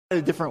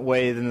A different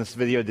way than this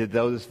video did,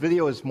 though. This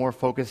video is more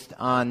focused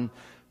on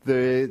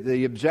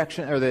the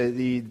objection or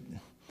the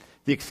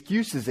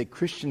excuses that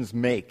Christians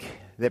make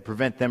that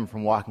prevent them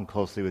from walking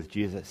closely with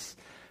Jesus.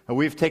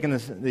 We've taken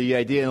the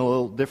idea in a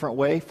little different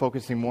way,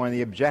 focusing more on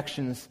the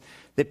objections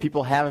that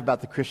people have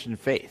about the Christian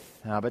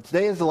faith. But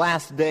today is the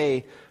last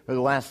day, or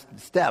the last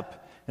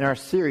step in our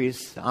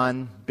series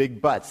on big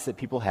buts that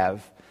people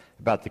have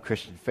about the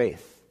Christian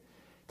faith.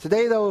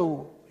 Today,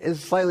 though, is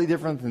slightly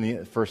different than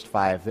the first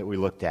five that we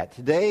looked at.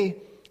 Today,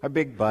 our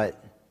big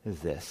but is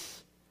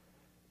this: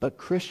 but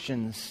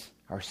Christians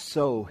are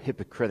so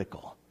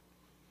hypocritical.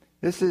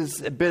 This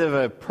is a bit of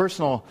a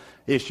personal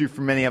issue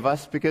for many of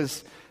us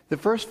because the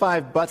first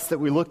five buts that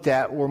we looked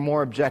at were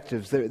more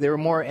objectives. They were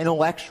more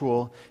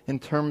intellectual in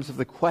terms of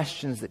the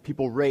questions that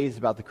people raise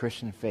about the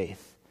Christian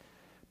faith.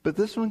 But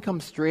this one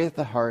comes straight at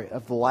the heart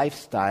of the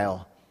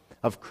lifestyle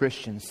of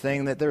Christians,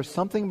 saying that there's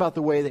something about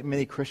the way that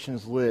many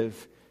Christians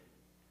live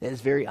that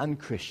is very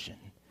unchristian,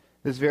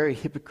 that's very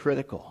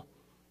hypocritical.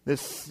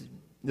 This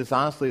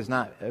honestly is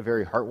not a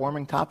very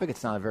heartwarming topic.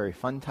 It's not a very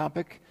fun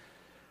topic.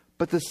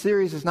 But the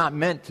series is not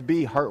meant to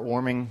be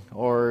heartwarming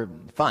or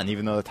fun,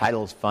 even though the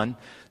title is fun.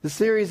 The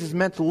series is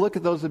meant to look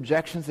at those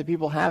objections that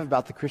people have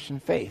about the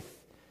Christian faith.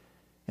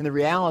 And the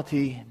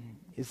reality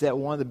is that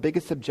one of the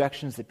biggest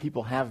objections that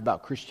people have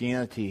about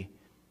Christianity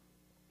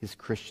is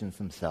Christians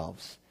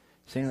themselves,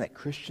 saying that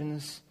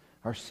Christians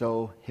are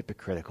so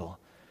hypocritical.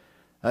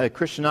 A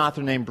Christian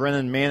author named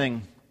Brennan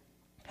Manning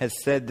has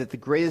said that the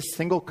greatest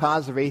single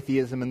cause of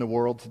atheism in the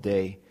world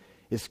today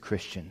is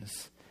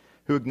Christians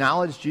who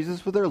acknowledge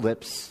Jesus with their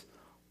lips,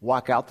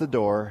 walk out the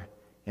door,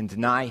 and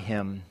deny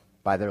him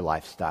by their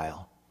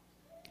lifestyle.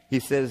 He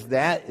says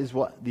that is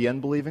what the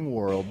unbelieving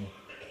world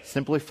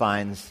simply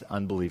finds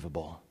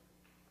unbelievable.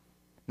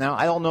 Now,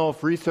 I don't know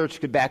if research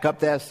could back up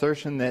that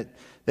assertion that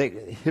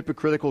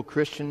hypocritical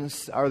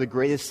Christians are the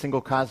greatest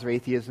single cause of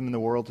atheism in the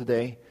world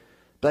today.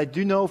 But I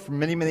do know from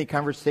many, many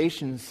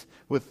conversations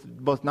with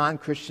both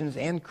non-Christians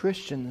and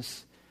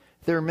Christians,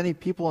 there are many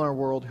people in our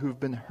world who've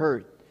been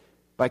hurt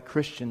by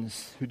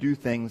Christians who do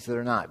things that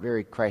are not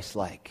very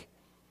Christ-like.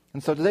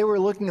 And so today we're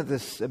looking at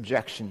this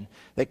objection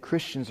that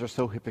Christians are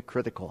so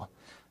hypocritical.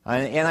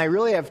 And I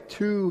really have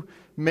two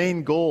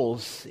main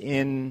goals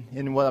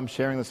in what I'm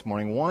sharing this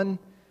morning. One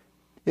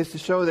is to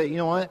show that, you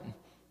know what,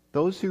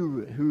 those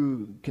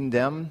who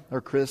condemn or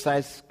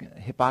criticize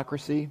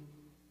hypocrisy,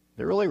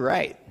 they're really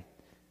right.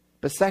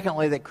 But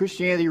secondly, that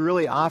Christianity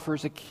really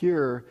offers a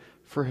cure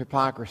for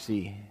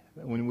hypocrisy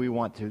when we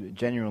want to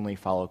genuinely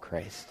follow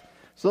Christ.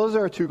 So those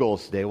are our two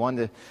goals today. One,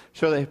 to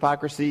show that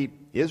hypocrisy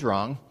is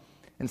wrong,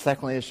 and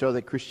secondly, to show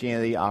that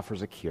Christianity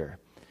offers a cure.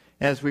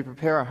 And as we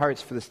prepare our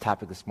hearts for this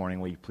topic this morning,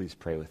 will you please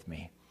pray with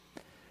me?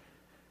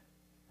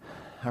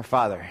 Our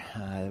Father,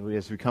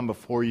 as we come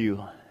before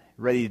you,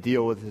 ready to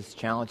deal with this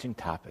challenging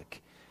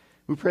topic,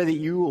 we pray that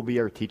you will be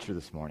our teacher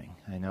this morning.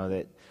 I know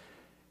that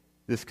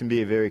this can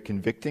be a very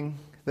convicting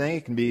thing.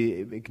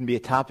 It can be a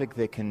topic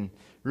that can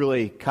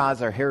really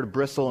cause our hair to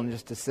bristle and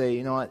just to say,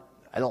 you know what,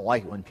 I don't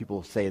like it when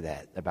people say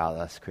that about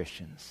us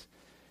Christians.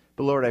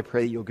 But Lord, I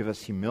pray that you'll give us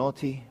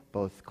humility,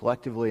 both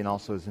collectively and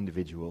also as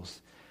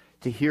individuals,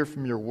 to hear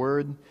from your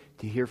word,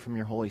 to hear from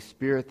your Holy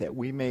Spirit, that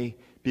we may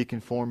be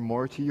conformed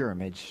more to your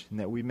image, and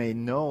that we may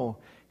know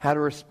how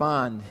to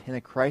respond in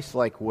a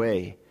Christ-like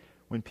way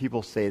when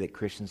people say that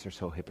Christians are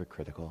so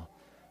hypocritical.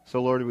 So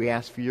Lord, we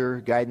ask for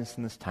your guidance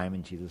in this time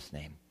in Jesus'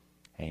 name.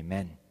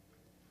 Amen.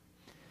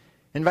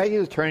 I invite you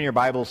to turn in your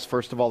Bibles,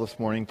 first of all, this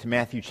morning to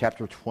Matthew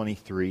chapter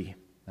 23.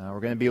 We're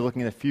going to be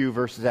looking at a few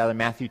verses out of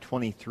Matthew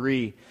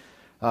 23,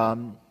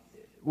 where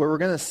we're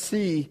going to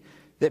see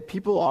that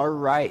people are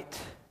right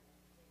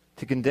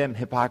to condemn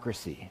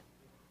hypocrisy.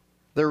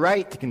 They're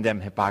right to condemn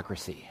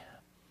hypocrisy.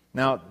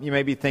 Now, you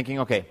may be thinking,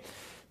 okay,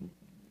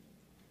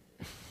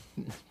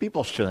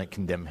 people shouldn't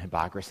condemn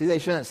hypocrisy. They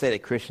shouldn't say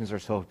that Christians are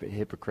so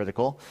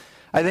hypocritical.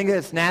 I think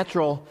it's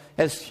natural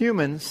as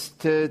humans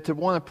to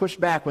want to push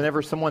back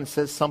whenever someone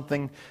says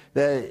something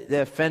that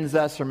offends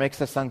us or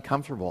makes us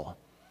uncomfortable.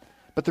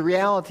 But the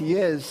reality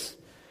is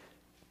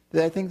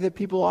that I think that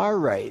people are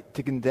right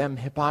to condemn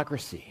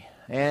hypocrisy.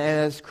 And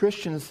as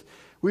Christians,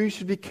 we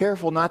should be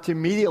careful not to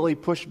immediately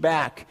push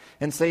back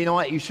and say, you know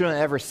what, you shouldn't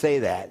ever say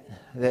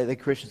that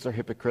Christians are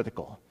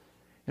hypocritical.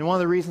 And one of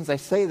the reasons I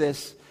say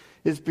this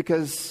is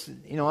because,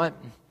 you know what,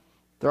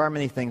 there are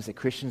many things that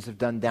Christians have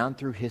done down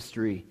through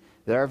history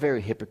that are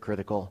very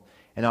hypocritical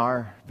and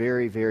are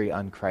very, very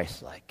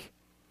un-Christ-like.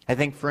 I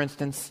think, for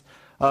instance,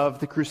 of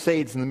the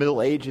Crusades in the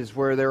Middle Ages,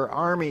 where there were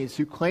armies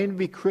who claimed to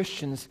be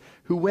Christians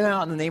who went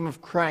out in the name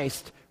of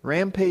Christ,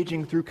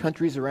 rampaging through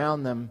countries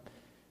around them,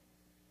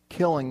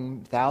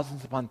 killing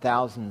thousands upon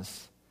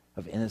thousands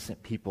of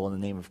innocent people in the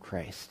name of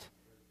Christ.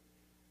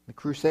 The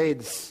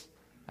Crusades,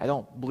 I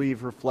don't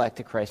believe, reflect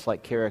a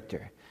Christ-like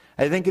character.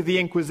 I think of the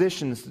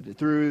Inquisitions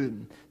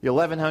through the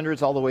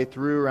 1100s all the way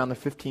through around the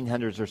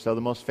 1500s or so,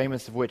 the most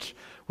famous of which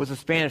was the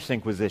Spanish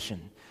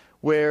Inquisition,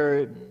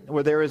 where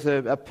there was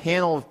a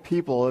panel of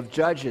people, of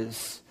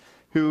judges,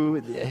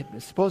 who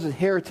supposed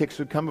heretics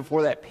would come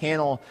before that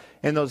panel,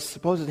 and those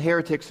supposed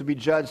heretics would be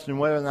judged on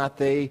whether or not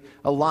they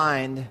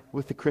aligned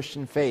with the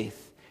Christian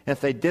faith. And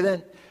if they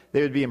didn't,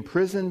 they would be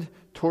imprisoned,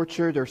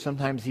 tortured, or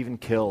sometimes even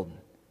killed.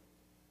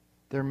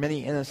 There are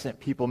many innocent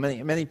people,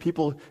 many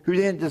people who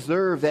didn't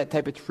deserve that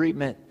type of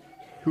treatment,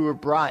 who were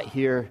brought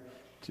here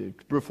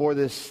before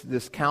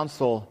this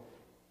council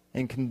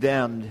and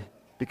condemned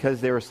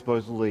because they were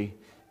supposedly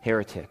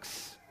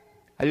heretics.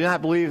 I do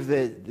not believe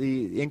that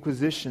the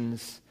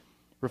Inquisitions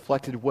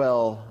reflected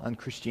well on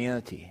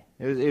Christianity.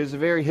 It was a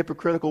very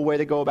hypocritical way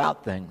to go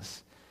about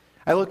things.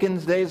 I look in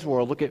today's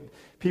world, look at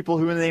people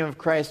who in the name of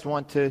Christ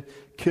want to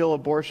kill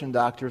abortion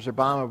doctors or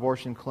bomb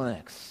abortion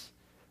clinics.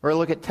 Or I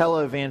look at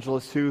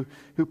televangelists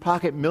who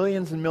pocket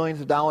millions and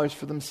millions of dollars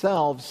for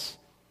themselves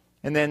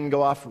and then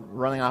go off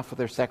running off with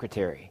their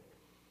secretary.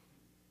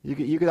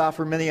 You could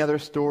offer many other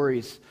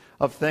stories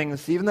of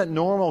things, even that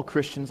normal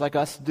Christians like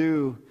us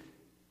do,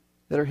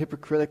 that are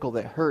hypocritical,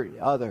 that hurt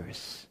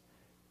others.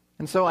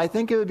 And so I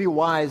think it would be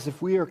wise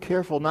if we are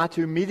careful not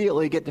to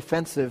immediately get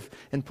defensive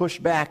and push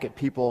back at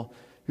people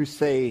who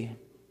say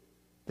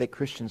that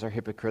Christians are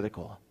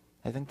hypocritical.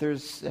 I think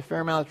there's a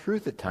fair amount of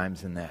truth at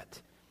times in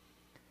that.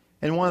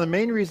 And one of the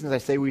main reasons I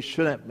say we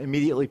shouldn't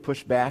immediately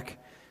push back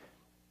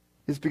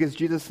is because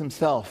Jesus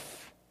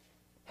himself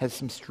has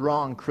some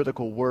strong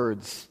critical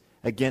words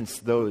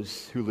against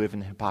those who live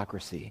in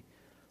hypocrisy.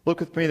 Look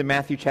with me to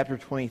Matthew chapter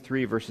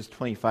 23, verses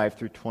 25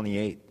 through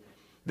 28.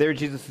 There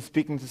Jesus is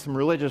speaking to some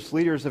religious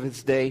leaders of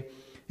his day.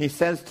 He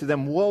says to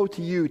them, "Woe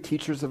to you,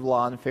 teachers of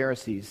law and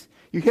Pharisees,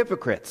 you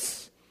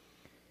hypocrites!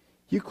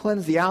 You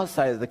cleanse the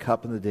outside of the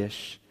cup and the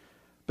dish,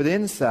 but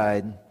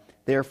inside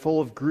they are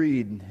full of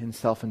greed and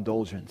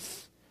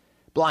self-indulgence.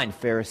 Blind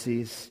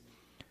Pharisees,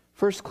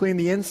 first clean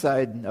the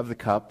inside of the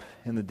cup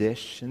and the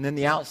dish, and then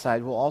the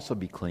outside will also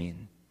be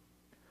clean.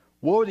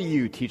 Woe to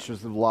you,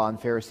 teachers of the law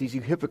and Pharisees,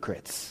 you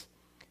hypocrites!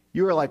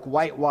 You are like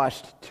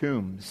whitewashed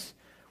tombs,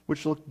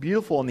 which look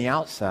beautiful on the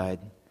outside,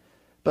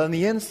 but on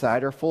the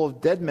inside are full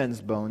of dead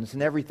men's bones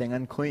and everything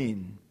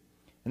unclean.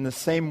 In the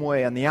same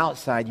way, on the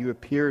outside you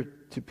appear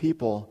to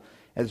people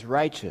as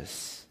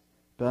righteous,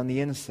 but on the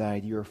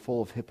inside you are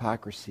full of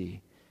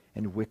hypocrisy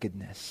and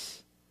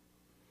wickedness."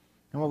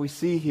 And what we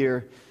see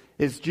here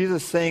is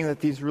Jesus saying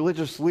that these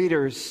religious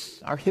leaders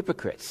are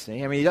hypocrites. I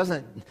mean, he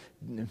doesn't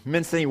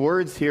mince any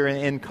words here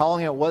in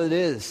calling it what it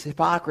is,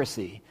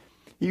 hypocrisy.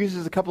 He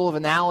uses a couple of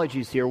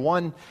analogies here.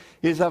 One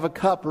is of a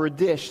cup or a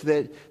dish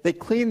that they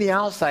clean the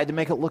outside to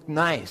make it look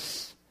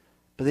nice,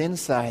 but the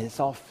inside it's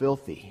all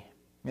filthy.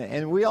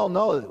 And we all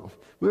know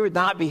we would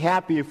not be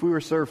happy if we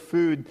were served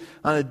food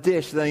on a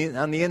dish that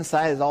on the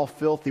inside is all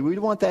filthy. We'd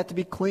want that to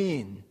be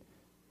clean.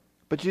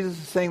 But Jesus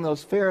is saying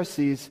those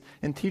Pharisees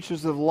and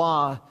teachers of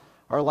law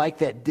are like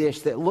that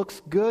dish that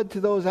looks good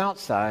to those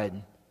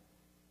outside,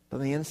 but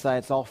on the inside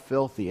it's all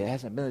filthy. It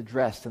hasn't been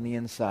addressed on the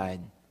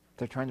inside.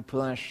 They're trying to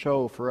put on a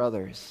show for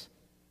others.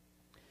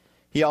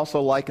 He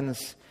also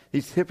likens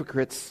these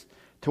hypocrites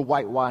to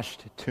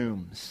whitewashed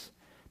tombs.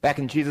 Back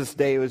in Jesus'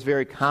 day, it was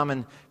very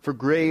common for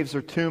graves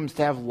or tombs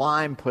to have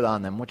lime put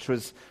on them, which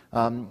was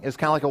it was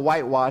kind of like a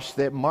whitewash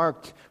that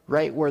marked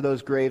right where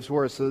those graves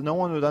were, so that no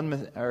one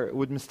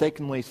would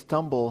mistakenly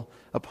stumble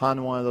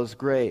upon one of those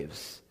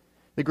graves.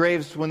 The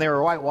graves, when they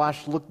were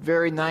whitewashed, looked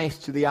very nice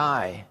to the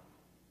eye,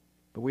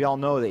 but we all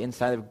know that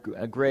inside of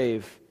a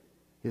grave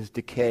is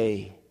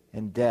decay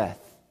and death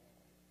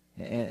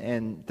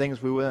and things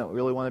we wouldn't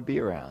really want to be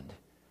around.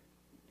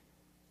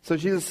 So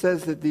Jesus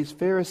says that these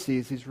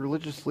Pharisees, these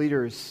religious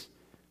leaders,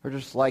 are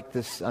just like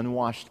this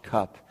unwashed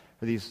cup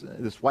or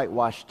this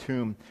whitewashed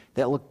tomb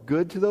that look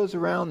good to those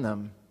around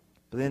them,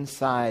 but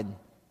inside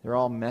they're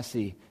all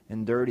messy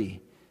and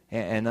dirty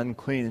and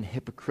unclean and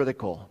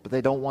hypocritical, but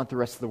they don't want the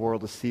rest of the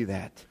world to see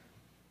that.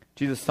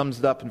 Jesus sums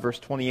it up in verse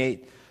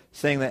 28,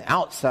 saying that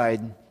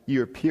outside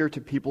you appear to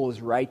people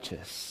as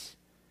righteous,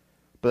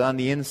 but on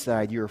the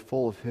inside you are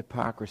full of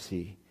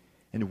hypocrisy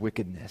and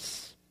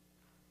wickedness.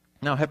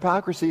 Now,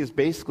 hypocrisy is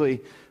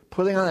basically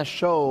putting on a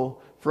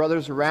show for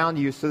others around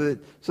you so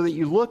that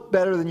you look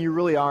better than you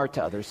really are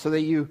to others, so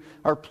that you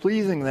are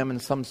pleasing them in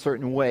some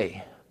certain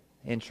way.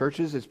 In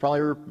churches, it's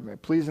probably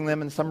pleasing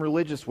them in some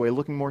religious way,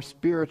 looking more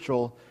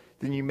spiritual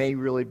than you may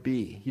really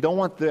be. You don't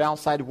want the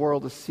outside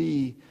world to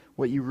see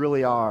what you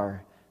really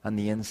are on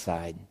the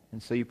inside.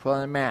 And so you put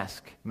on a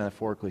mask,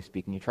 metaphorically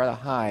speaking. You try to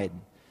hide.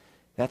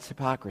 That's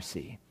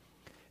hypocrisy.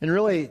 And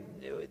really,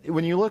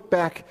 when you look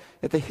back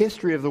at the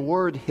history of the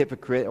word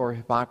hypocrite or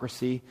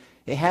hypocrisy,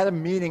 it had a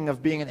meaning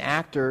of being an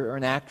actor or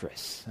an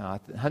actress.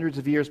 Hundreds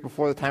of years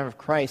before the time of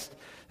Christ,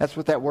 that's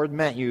what that word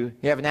meant. You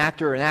have an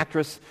actor or an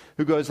actress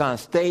who goes on a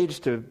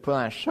stage to put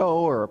on a show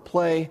or a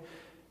play.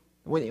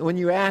 When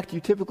you act, you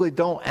typically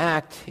don't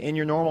act in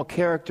your normal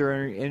character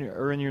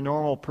or in your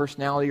normal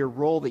personality or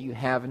role that you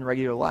have in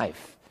regular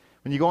life.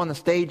 When you go on the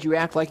stage, you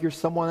act like you're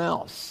someone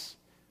else.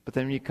 But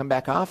then when you come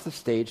back off the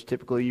stage,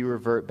 typically you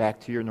revert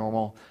back to your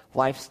normal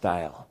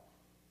lifestyle.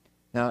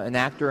 Now, an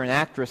actor or an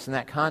actress in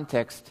that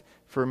context,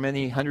 for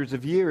many hundreds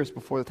of years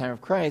before the time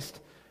of Christ,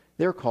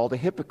 they're called a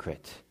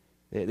hypocrite.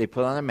 They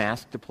put on a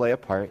mask to play a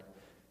part,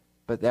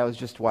 but that was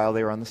just while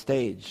they were on the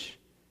stage.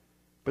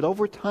 But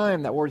over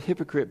time, that word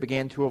hypocrite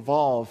began to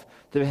evolve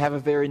to have a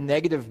very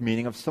negative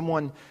meaning of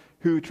someone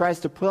who tries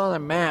to put on a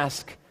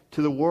mask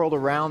to the world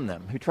around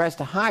them, who tries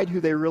to hide who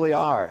they really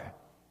are.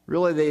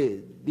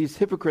 Really, these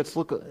hypocrites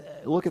look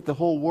at the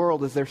whole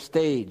world as their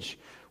stage,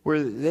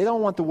 where they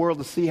don't want the world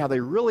to see how they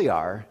really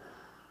are.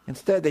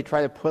 Instead, they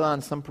try to put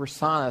on some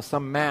persona,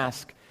 some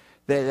mask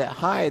that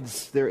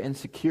hides their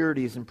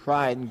insecurities and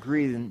pride and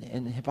greed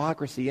and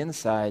hypocrisy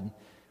inside,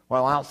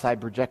 while outside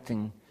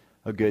projecting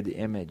a good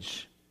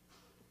image.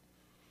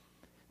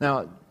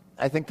 Now,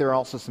 I think there are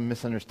also some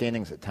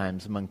misunderstandings at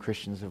times among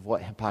Christians of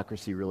what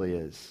hypocrisy really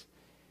is.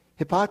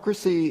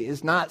 Hypocrisy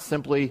is not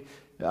simply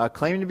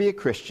claiming to be a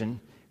Christian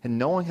and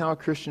knowing how a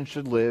Christian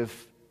should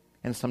live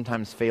and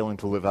sometimes failing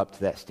to live up to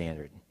that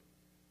standard.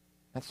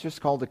 That's just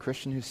called a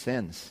Christian who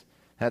sins.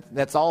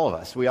 That's all of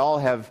us. We all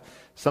have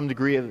some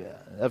degree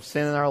of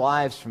sin in our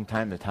lives from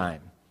time to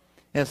time.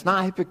 And it's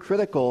not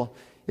hypocritical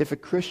if a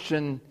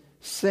Christian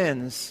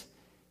sins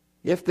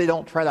if they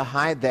don't try to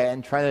hide that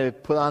and try to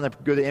put on a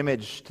good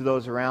image to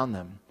those around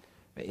them.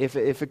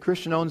 If a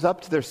Christian owns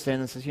up to their sin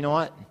and says, you know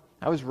what,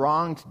 I was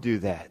wrong to do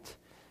that.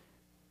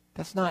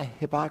 That's not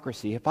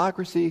hypocrisy.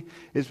 Hypocrisy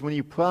is when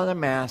you put on a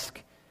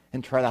mask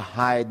and try to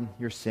hide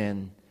your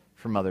sin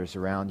from others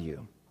around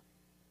you.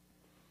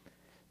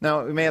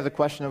 Now, we may have the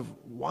question of,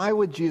 why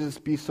would Jesus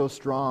be so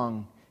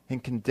strong in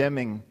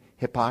condemning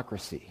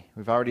hypocrisy?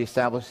 We've already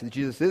established that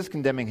Jesus is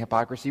condemning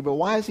hypocrisy, but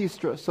why is he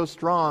so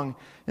strong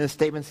in his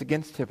statements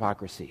against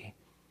hypocrisy?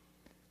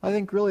 I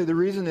think really the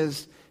reason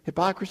is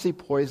hypocrisy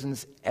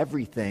poisons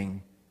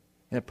everything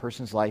in a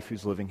person's life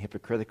who's living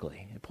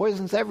hypocritically. It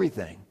poisons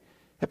everything.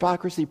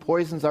 Hypocrisy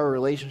poisons our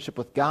relationship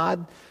with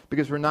God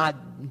because we're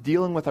not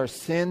dealing with our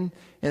sin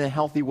in a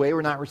healthy way.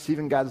 We're not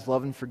receiving God's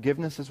love and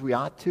forgiveness as we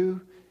ought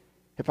to.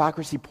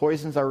 Hypocrisy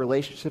poisons our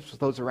relationships with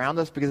those around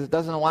us because it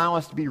doesn't allow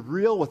us to be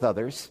real with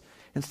others.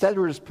 Instead,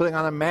 we're just putting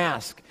on a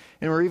mask,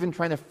 and we're even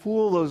trying to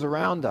fool those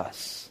around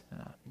us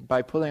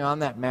by putting on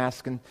that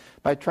mask, and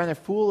by trying to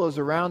fool those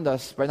around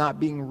us by not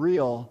being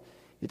real.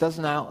 It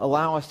doesn't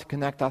allow us to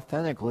connect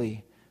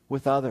authentically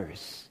with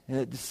others, and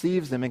it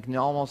deceives them and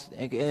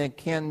it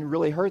can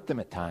really hurt them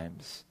at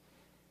times.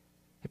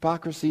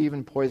 Hypocrisy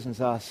even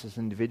poisons us as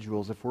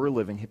individuals if we're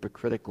living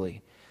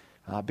hypocritically,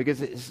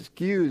 because it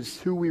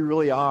skews who we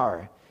really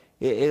are.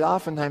 It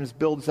oftentimes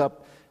builds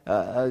up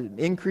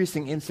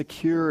increasing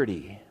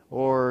insecurity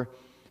or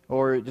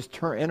just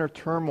inner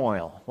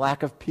turmoil,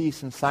 lack of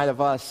peace inside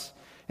of us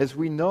as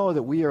we know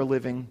that we are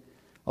living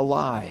a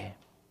lie.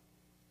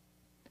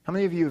 How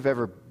many of you have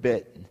ever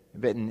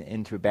bitten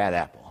into a bad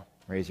apple?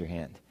 Raise your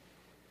hand.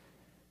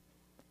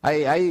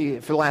 I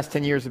for the last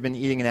 10 years, have been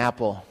eating an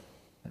apple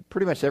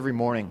pretty much every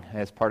morning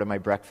as part of my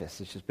breakfast.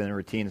 It's just been a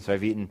routine. So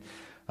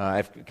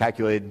I've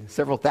calculated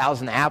several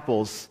thousand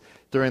apples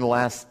during the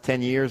last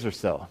 10 years or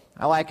so.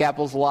 I like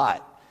apples a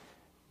lot.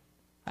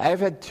 I've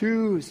had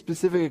two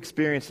specific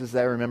experiences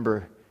that I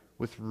remember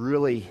with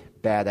really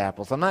bad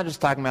apples. I'm not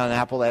just talking about an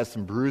apple that has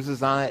some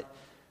bruises on it.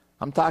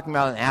 I'm talking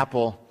about an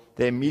apple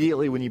that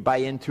immediately when you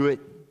bite into it,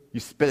 you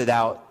spit it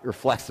out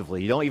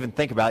reflexively. You don't even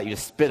think about it, you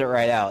just spit it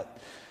right out.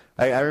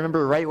 I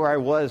remember right where I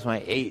was when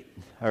I ate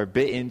or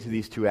bit into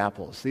these two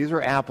apples. These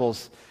were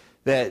apples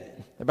that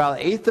about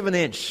 1/8 of an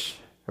inch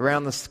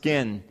around the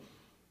skin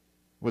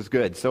was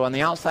good. So on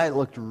the outside, it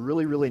looked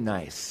really, really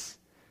nice.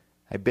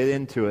 I bit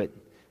into it.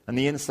 On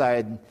the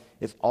inside,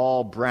 it's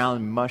all brown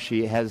and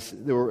mushy.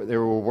 There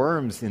were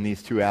worms in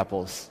these two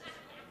apples.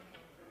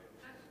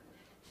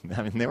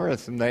 I mean, there were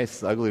some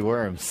nice, ugly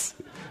worms.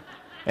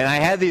 And I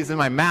had these in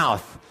my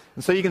mouth.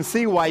 And so you can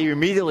see why you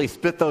immediately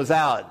spit those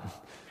out.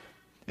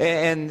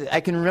 And I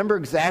can remember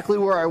exactly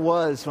where I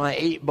was when I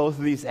ate both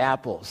of these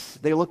apples.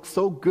 They looked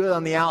so good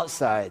on the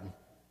outside.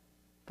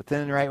 But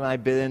then right when I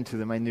bit into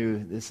them, I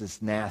knew this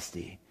is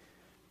nasty.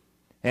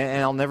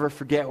 And I'll never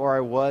forget where I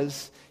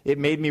was. It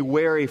made me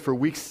wary for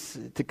weeks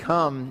to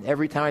come.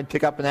 Every time I'd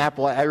pick up an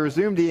apple, I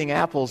resumed eating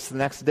apples the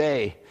next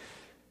day.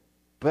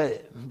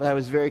 But I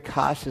was very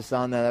cautious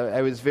on that.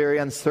 I was very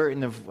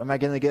uncertain of, am I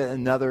going to get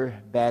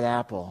another bad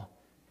apple?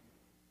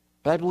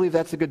 But I believe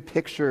that's a good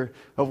picture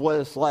of what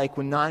it's like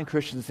when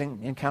non-Christians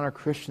encounter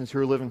Christians who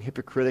are living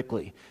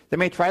hypocritically. They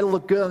may try to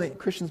look good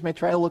Christians may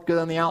try to look good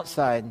on the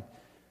outside.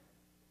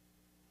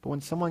 But when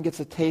someone gets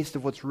a taste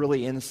of what's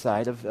really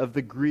inside, of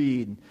the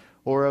greed,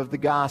 or of the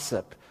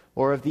gossip,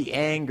 or of the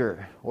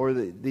anger, or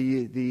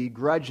the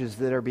grudges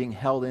that are being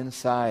held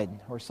inside,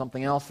 or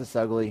something else that's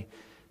ugly,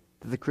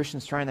 that the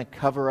Christian's trying to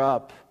cover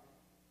up,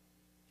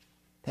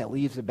 that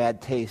leaves a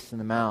bad taste in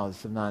the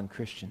mouths of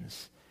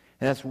non-Christians.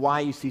 And that's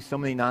why you see so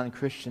many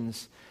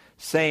non-Christians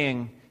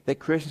saying that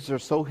Christians are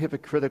so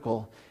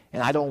hypocritical,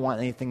 and I don't want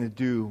anything to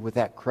do with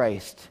that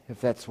Christ, if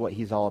that's what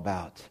he's all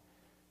about.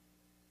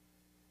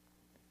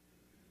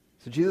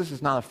 So Jesus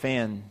is not a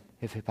fan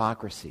of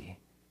hypocrisy.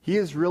 He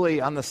is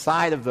really on the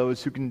side of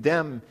those who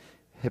condemn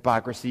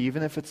hypocrisy,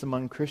 even if it's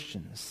among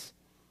Christians.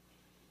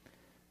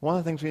 One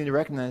of the things we need to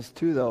recognize,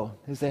 too, though,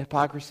 is that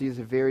hypocrisy is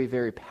a very,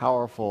 very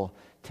powerful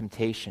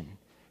temptation.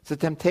 It's a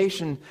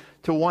temptation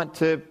to want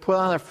to put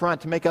on a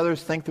front, to make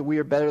others think that we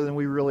are better than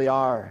we really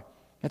are.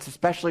 It's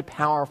especially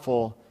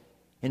powerful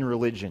in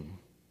religion,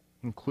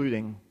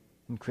 including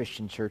in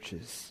Christian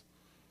churches.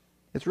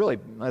 It's really,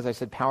 as I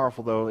said,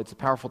 powerful, though. It's a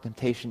powerful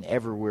temptation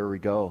everywhere we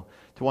go,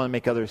 to want to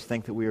make others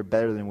think that we are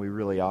better than we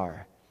really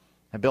are.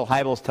 And Bill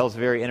Hybels tells a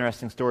very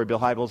interesting story. Bill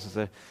Hybels is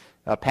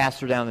a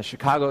pastor down in the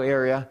Chicago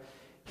area.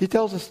 He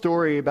tells a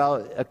story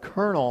about a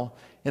colonel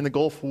in the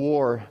Gulf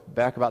War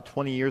back about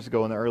 20 years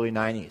ago in the early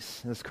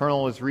 90s. And this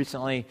colonel was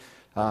recently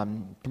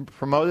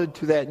promoted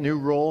to that new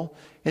role,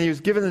 and he was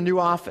given a new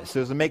office. It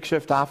was a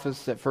makeshift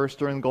office at first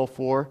during the Gulf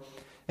War.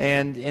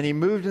 And he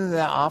moved into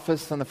that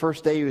office on the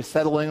first day. He was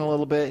settling a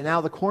little bit. And out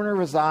of the corner of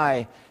his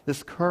eye,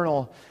 this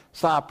colonel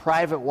saw a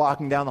private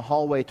walking down the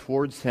hallway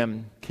towards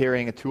him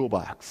carrying a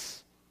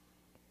toolbox.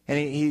 And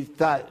he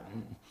thought,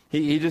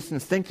 he just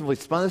instinctively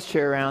spun his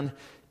chair around,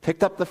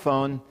 picked up the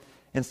phone,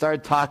 and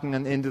started talking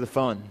into the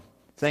phone,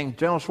 saying,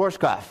 "General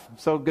Schwarzkopf,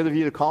 so good of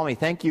you to call me.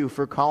 Thank you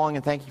for calling,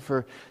 and thank you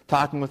for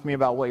talking with me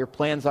about what your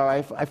plans are.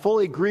 I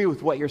fully agree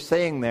with what you're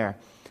saying there.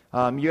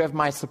 You have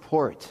my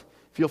support.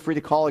 Feel free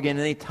to call again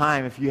any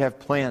time if you have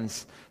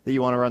plans that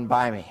you want to run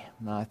by me.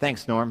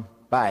 Thanks, Norm.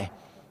 Bye."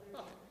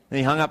 Then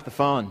he hung up the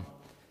phone.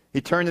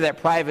 He turned to that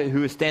private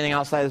who was standing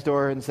outside his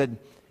door and said,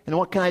 "And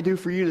what can I do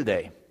for you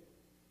today?"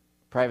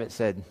 The private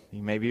said,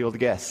 "You may be able to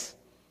guess.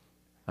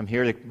 I'm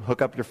here to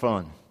hook up your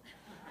phone.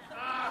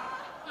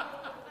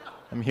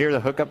 I'm here to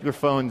hook up your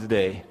phone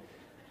today."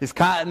 He's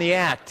caught in the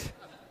act.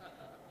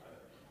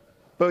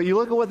 But you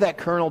look at what that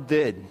colonel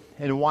did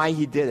and why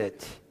he did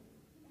it.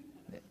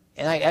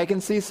 And I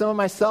can see some of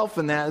myself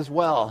in that as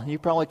well. You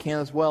probably can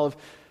as well. If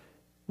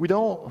we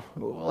don't,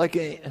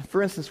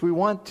 for instance, we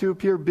want to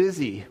appear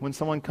busy when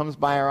someone comes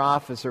by our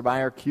office or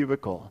by our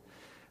cubicle.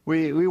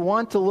 We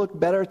want to look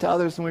better to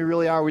others than we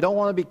really are. We don't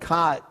want to be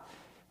caught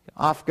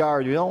off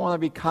guard. We don't want to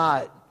be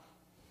caught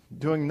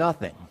doing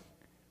nothing.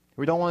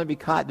 We don't want to be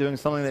caught doing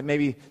something that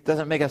maybe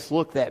doesn't make us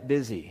look that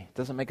busy,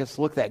 doesn't make us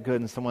look that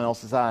good in someone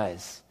else's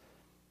eyes.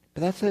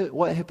 But that's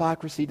what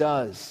hypocrisy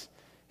does.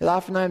 It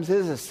oftentimes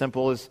is as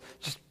simple as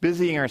just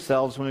busying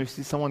ourselves when we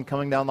see someone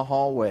coming down the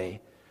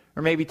hallway,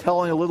 or maybe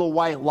telling a little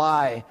white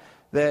lie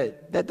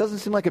that doesn't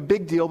seem like a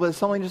big deal, but it's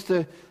something just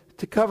to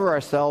cover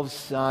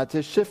ourselves,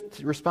 to shift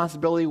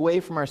responsibility away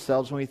from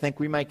ourselves when we think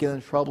we might get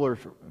in trouble or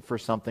for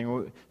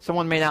something.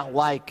 Someone may not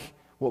like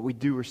what we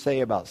do or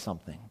say about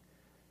something.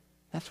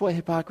 That's what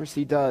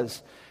hypocrisy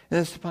does. And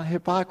this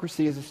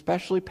hypocrisy is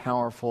especially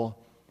powerful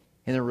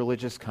in a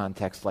religious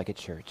context like a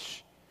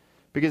church.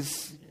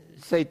 Because,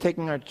 say,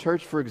 taking our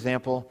church, for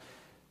example,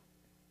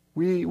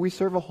 we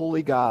serve a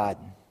holy God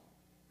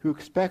who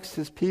expects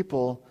his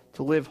people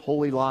to live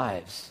holy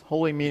lives.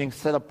 Holy meaning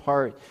set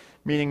apart,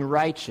 meaning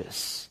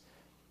righteous.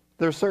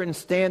 There are certain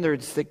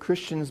standards that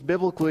Christians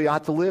biblically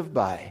ought to live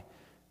by.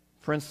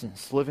 For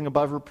instance, living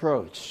above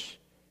reproach,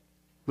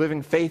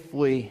 living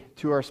faithfully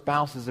to our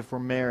spouses if we're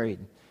married,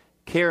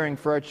 caring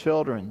for our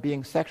children,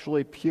 being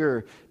sexually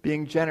pure,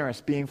 being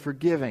generous, being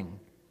forgiving,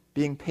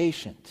 being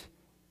patient,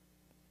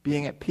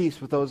 being at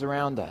peace with those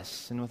around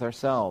us and with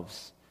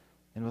ourselves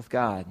and with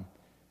God.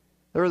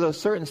 There are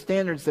those certain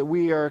standards that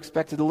we are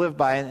expected to live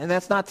by, and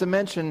that's not to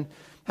mention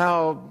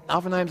how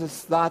oftentimes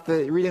it's thought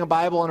that reading a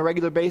Bible on a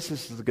regular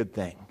basis is a good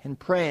thing, and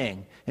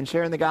praying and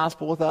sharing the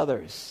gospel with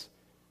others.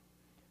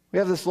 We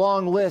have this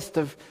long list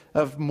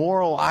of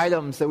moral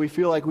items that we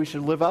feel like we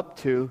should live up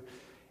to,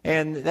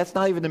 and that's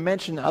not even to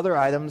mention other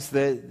items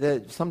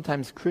that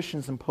sometimes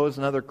Christians impose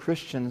on other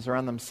Christians or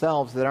on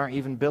themselves that aren't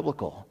even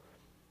biblical.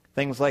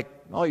 Things like,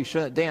 oh, you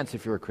shouldn't dance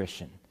if you're a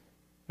Christian,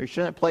 or you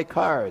shouldn't play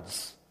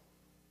cards.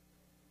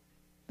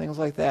 Things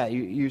like that.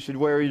 You should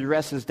wear your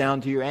dresses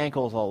down to your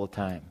ankles all the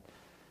time.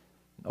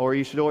 Or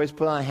you should always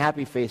put on a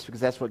happy face because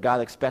that's what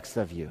God expects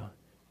of you.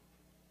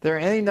 There are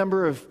any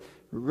number of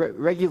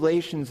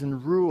regulations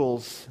and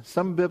rules,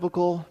 some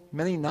biblical,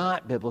 many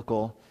not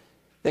biblical,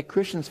 that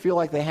Christians feel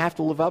like they have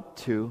to live up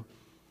to.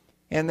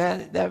 And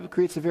that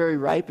creates a very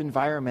ripe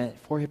environment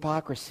for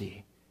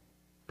hypocrisy.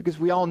 Because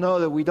we all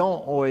know that we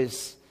don't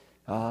always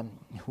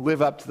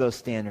live up to those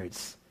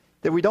standards.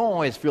 That we don't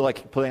always feel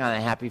like putting on a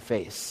happy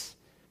face.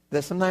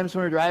 That sometimes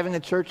when we're driving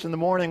to church in the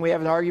morning, we have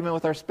an argument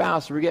with our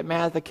spouse, or we get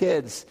mad at the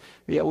kids.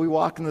 Yet we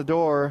walk in the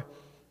door,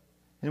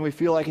 and we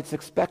feel like it's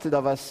expected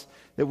of us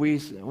that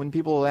when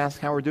people ask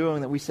how we're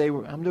doing, that we say,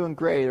 "I'm doing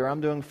great," or "I'm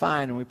doing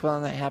fine," and we put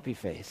on that happy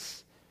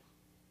face.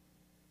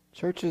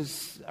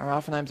 Churches are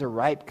oftentimes a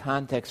ripe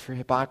context for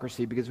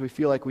hypocrisy because we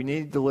feel like we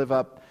need to live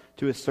up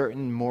to a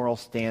certain moral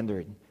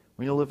standard.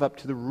 We need to live up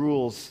to the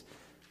rules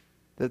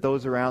that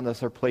those around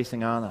us are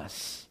placing on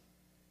us.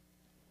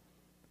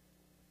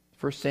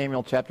 1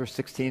 Samuel chapter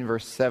 16,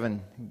 verse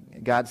 7,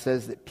 God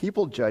says that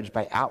people judge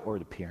by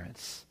outward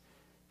appearance,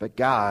 but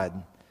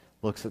God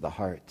looks at the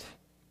heart.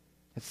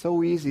 It's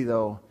so easy,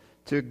 though,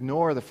 to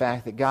ignore the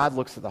fact that God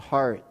looks at the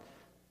heart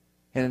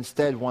and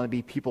instead want to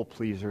be people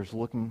pleasers,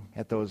 looking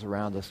at those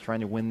around us, trying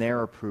to win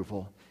their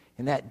approval.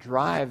 And that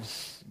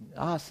drives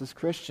us as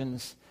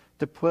Christians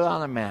to put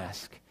on a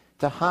mask,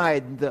 to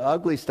hide the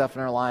ugly stuff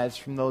in our lives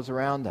from those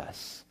around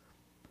us.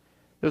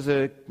 There's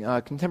a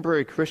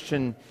contemporary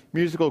Christian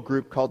musical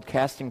group called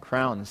Casting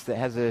Crowns that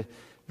has a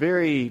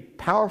very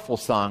powerful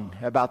song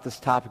about this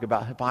topic,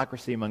 about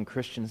hypocrisy among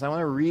Christians. I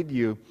want to read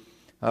you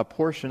a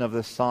portion of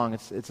this song.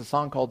 It's a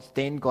song called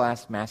Stained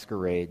Glass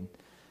Masquerade.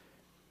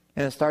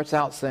 And it starts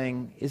out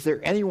saying, "Is there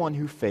anyone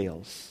who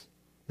fails?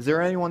 Is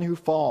there anyone who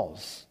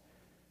falls?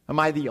 Am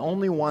I the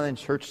only one in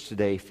church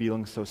today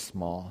feeling so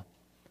small?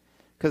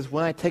 Because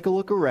when I take a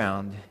look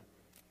around,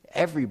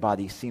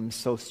 everybody seems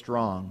so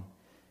strong.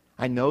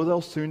 I know they'll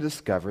soon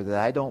discover that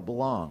I don't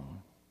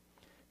belong.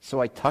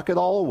 So I tuck it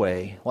all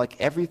away like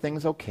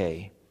everything's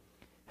okay.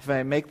 If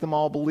I make them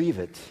all believe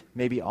it,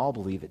 maybe I'll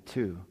believe it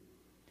too.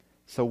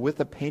 So with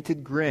a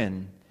painted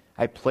grin,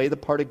 I play the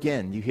part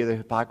again." You hear the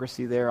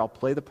hypocrisy there? I'll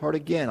play the part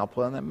again. I'll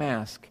put on that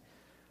mask.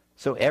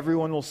 "So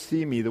everyone will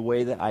see me the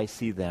way that I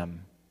see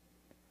them.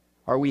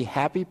 Are we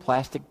happy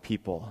plastic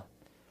people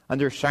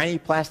under shiny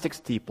plastic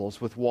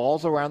steeples with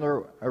walls around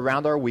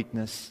our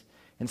weakness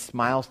and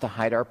smiles to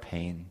hide our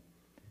pain?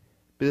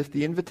 But if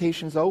the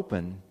invitation's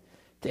open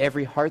to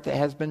every heart that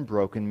has been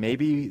broken,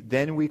 maybe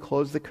then we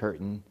close the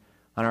curtain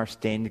on our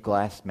stained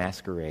glass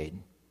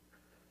masquerade."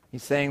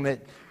 He's saying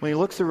that when he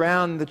looks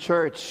around the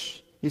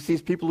church, he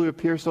sees people who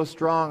appear so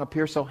strong,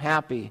 appear so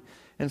happy.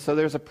 And so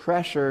there's a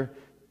pressure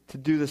to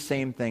do the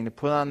same thing, to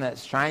put on that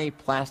shiny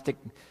plastic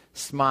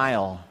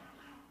smile,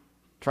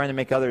 trying to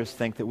make others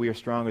think that we are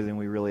stronger than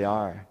we really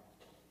are.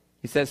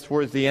 He says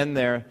towards the end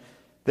there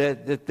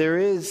that there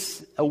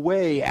is a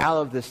way out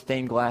of this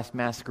stained glass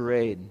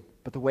masquerade,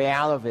 but the way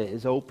out of it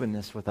is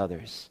openness with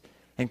others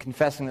and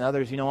confessing to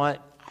others, you know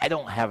what, I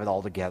don't have it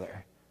all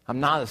together. I'm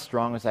not as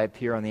strong as I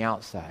appear on the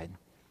outside.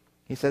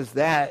 He says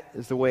that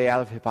is the way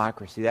out of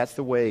hypocrisy. That's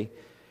the way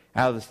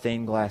out of the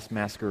stained glass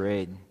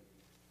masquerade.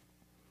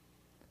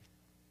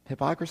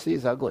 Hypocrisy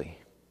is ugly.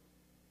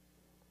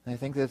 And I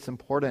think that it's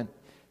important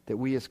that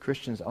we as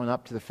Christians own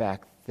up to the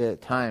fact that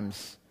at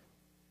times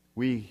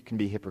we can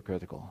be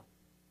hypocritical.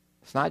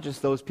 It's not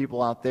just those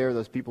people out there,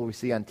 those people we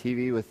see on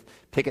TV with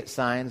picket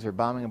signs or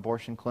bombing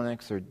abortion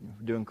clinics or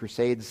doing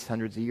crusades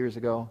hundreds of years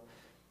ago.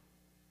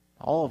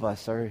 All of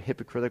us are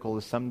hypocritical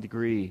to some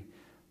degree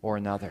or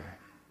another.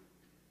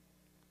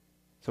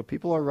 So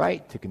people are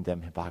right to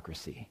condemn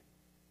hypocrisy.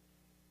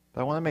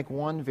 But I want to make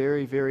one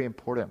very, very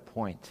important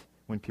point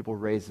when people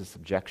raise this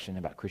objection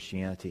about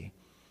Christianity.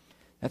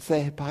 That's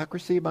that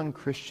hypocrisy among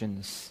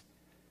Christians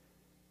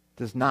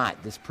does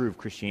not disprove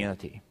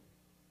Christianity.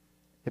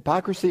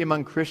 Hypocrisy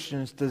among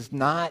Christians does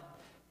not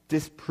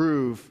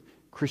disprove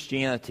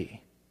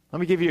Christianity. Let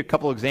me give you a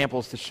couple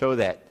examples to show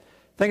that.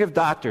 Think of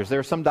doctors. There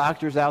are some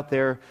doctors out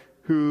there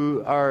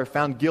who are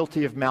found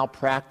guilty of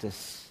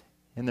malpractice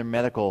in their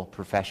medical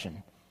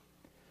profession.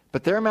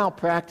 But their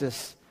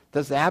malpractice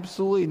does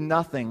absolutely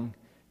nothing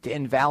to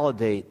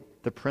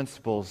invalidate the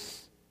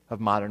principles of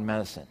modern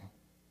medicine.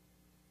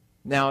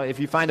 Now, if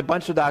you find a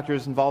bunch of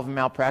doctors involved in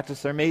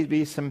malpractice, there may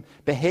be some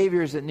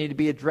behaviors that need to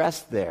be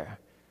addressed there.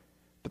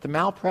 But the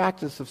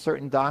malpractice of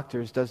certain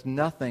doctors does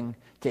nothing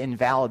to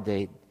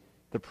invalidate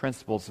the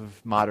principles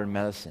of modern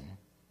medicine.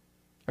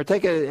 Or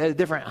take a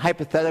different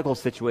hypothetical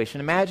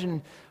situation.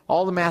 Imagine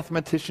all the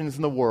mathematicians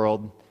in the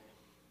world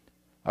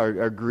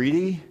are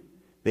greedy,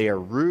 they are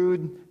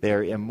rude, they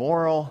are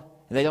immoral,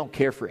 and they don't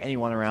care for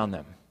anyone around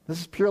them. This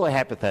is purely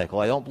hypothetical.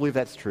 I don't believe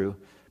that's true.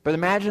 But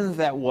imagine if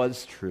that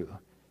was true,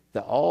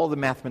 that all the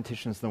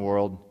mathematicians in the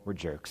world were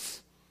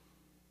jerks.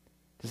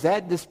 Does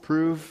that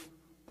disprove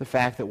the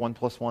fact that 1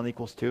 + 1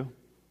 = 2?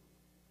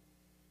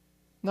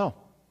 No.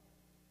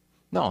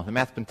 No, the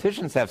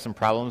mathematicians have some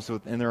problems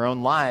in their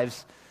own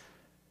lives,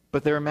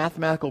 but there are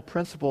mathematical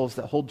principles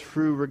that hold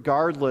true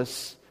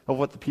regardless of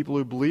what the people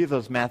who believe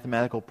those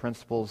mathematical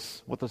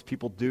principles, what those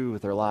people do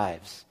with their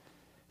lives.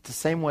 It's the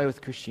same way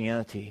with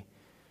Christianity,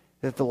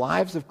 that the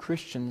lives of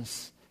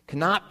Christians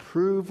cannot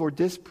prove or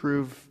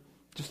disprove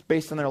just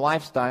based on their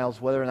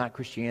lifestyles whether or not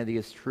Christianity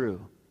is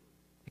true.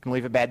 It can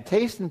leave a bad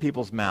taste in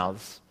people's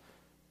mouths.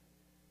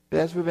 But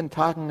as we've been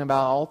talking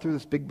about all through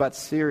this Big Butts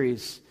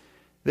series,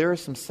 there are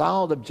some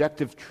solid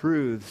objective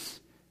truths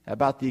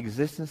about the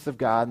existence of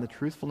God and the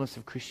truthfulness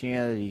of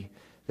Christianity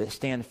that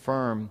stand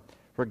firm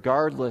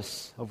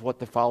regardless of what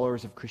the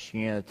followers of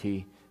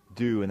Christianity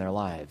do in their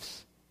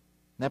lives.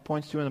 And that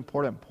points to an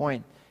important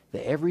point,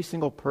 that every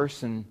single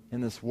person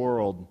in this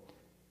world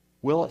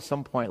will at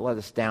some point let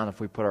us down if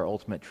we put our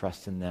ultimate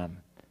trust in them,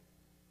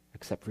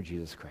 except for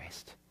Jesus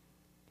Christ.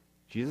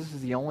 Jesus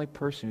is the only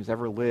person who's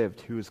ever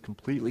lived who is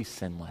completely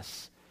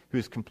sinless, who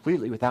is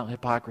completely without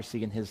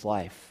hypocrisy in his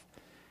life.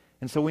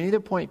 And so we need to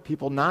point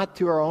people not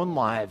to our own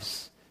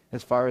lives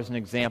as far as an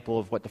example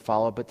of what to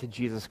follow, but to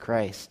Jesus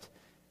Christ.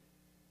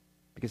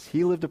 Because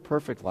he lived a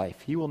perfect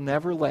life. He will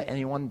never let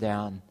anyone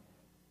down.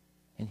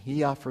 And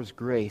he offers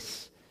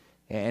grace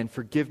and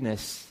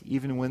forgiveness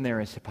even when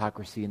there is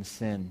hypocrisy and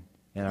sin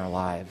in our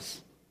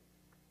lives.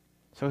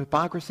 So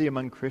hypocrisy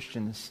among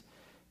Christians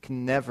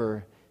can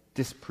never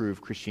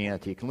disprove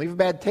Christianity. It can leave a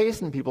bad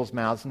taste in people's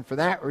mouths, and for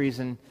that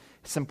reason,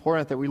 it's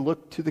important that we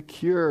look to the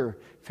cure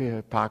for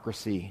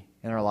hypocrisy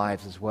in our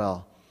lives as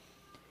well.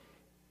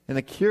 And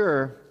the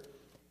cure,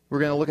 we're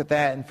going to look at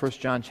that in 1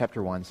 John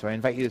chapter 1. So I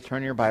invite you to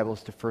turn your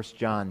Bibles to 1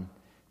 John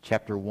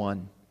chapter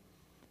 1.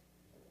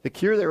 The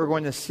cure that we're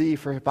going to see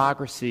for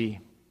hypocrisy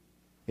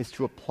is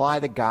to apply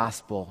the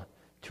gospel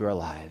to our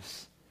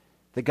lives.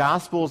 The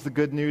gospel is the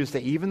good news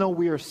that even though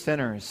we are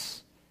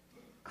sinners,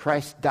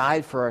 Christ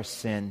died for our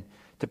sin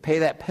to pay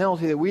that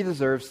penalty that we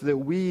deserve so that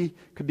we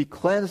could be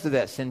cleansed of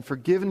that sin,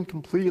 forgiven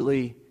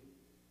completely,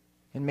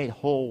 and made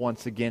whole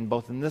once again,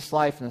 both in this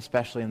life and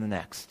especially in the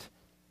next.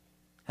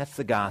 That's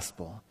the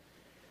gospel.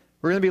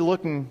 We're going to be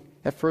looking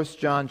at 1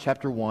 John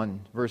chapter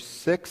 1, verse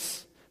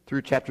 6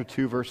 through chapter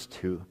 2, verse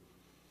 2,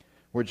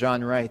 where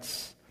John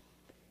writes,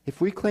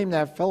 "If we claim to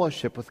have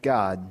fellowship with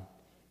God,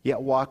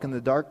 yet walk in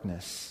the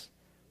darkness,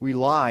 we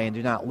lie and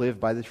do not live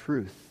by the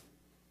truth.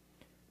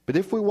 But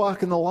if we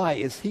walk in the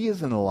light as he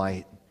is in the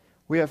light,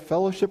 we have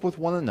fellowship with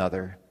one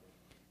another,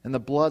 and the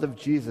blood of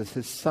Jesus,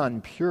 his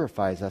Son,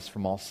 purifies us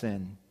from all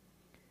sin.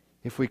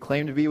 If we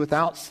claim to be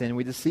without sin,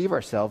 we deceive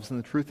ourselves, and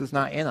the truth is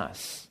not in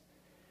us.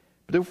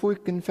 But if we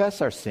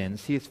confess our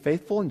sins, he is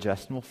faithful and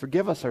just and will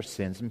forgive us our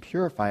sins and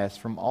purify us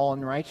from all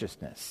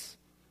unrighteousness.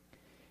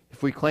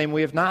 If we claim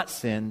we have not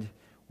sinned,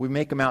 we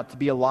make him out to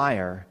be a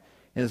liar,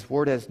 and his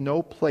word has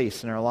no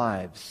place in our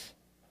lives.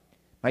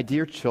 My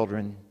dear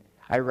children,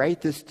 I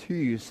write this to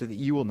you so that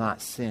you will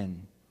not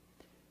sin.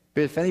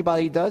 But if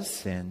anybody does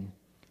sin,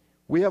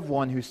 we have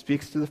one who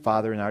speaks to the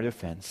Father in our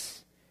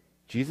defense,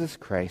 Jesus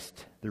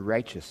Christ, the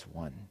righteous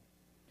one.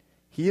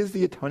 He is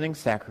the atoning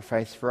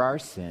sacrifice for our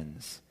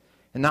sins,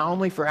 and not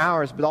only for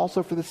ours, but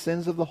also for the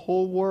sins of the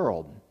whole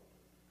world."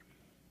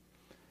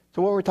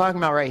 So what we're talking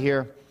about right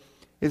here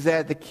is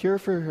that the cure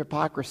for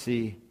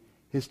hypocrisy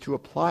is to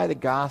apply the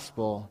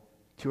gospel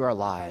to our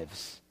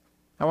lives.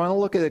 I want to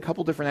look at a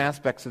couple different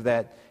aspects of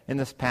that in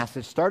this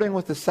passage, starting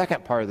with the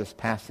second part of this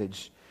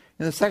passage.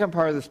 In the second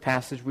part of this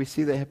passage, we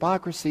see that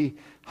hypocrisy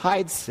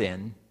hides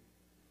sin,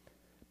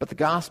 but the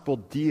gospel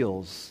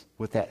deals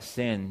with that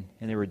sin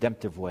in a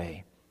redemptive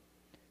way.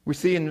 We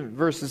see in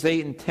verses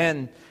 8 and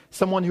 10,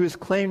 someone who is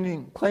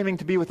claiming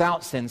to be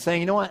without sin, saying,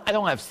 you know what, I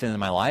don't have sin in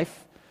my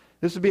life.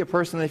 This would be a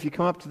person that if you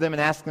come up to them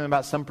and ask them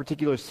about some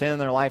particular sin in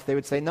their life, they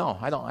would say, no,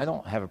 I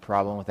don't have a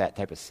problem with that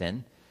type of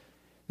sin.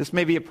 This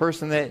may be a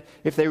person that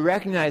if they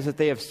recognize that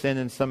they have sinned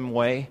in some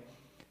way,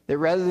 that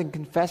rather than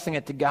confessing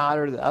it to God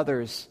or to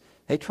others,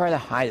 they try to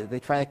hide it. They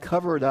try to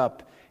cover it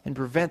up and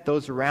prevent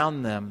those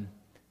around them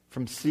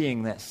from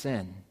seeing that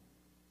sin.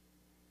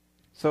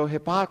 So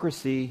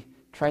hypocrisy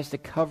tries to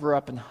cover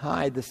up and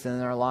hide the sin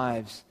in our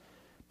lives.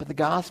 But the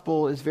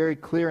gospel is very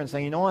clear in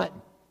saying, you know what?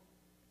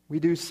 We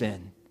do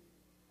sin.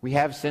 We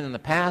have sin in the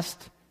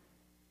past.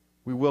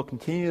 We will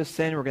continue to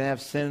sin. We're going to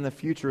have sin in the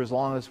future as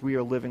long as we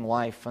are living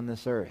life on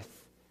this earth.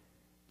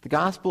 The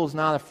gospel is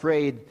not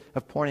afraid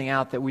of pointing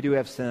out that we do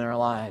have sin in our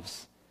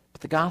lives.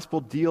 But the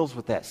gospel deals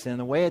with that sin.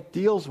 The way it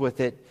deals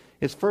with it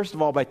is, first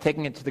of all, by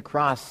taking it to the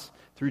cross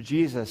through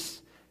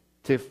Jesus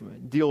to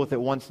deal with it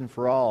once and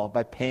for all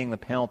by paying the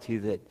penalty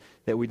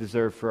that we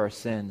deserve for our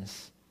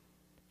sins.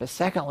 But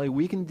secondly,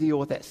 we can deal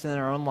with that sin in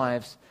our own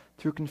lives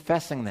through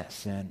confessing that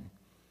sin.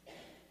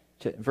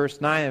 Verse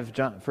 9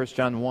 of 1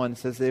 John 1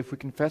 says that if we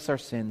confess our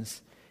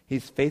sins,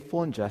 he's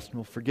faithful and just and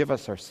will forgive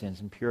us our sins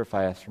and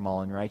purify us from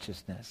all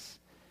unrighteousness.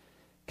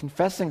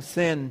 Confessing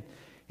sin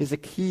is a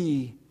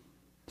key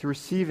to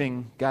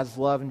receiving God's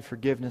love and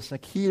forgiveness, a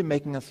key to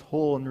making us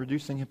whole and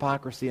reducing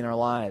hypocrisy in our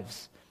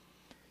lives.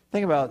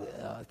 Think about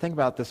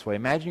it this way.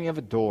 Imagine you have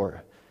a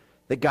door,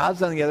 that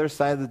God's on the other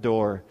side of the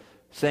door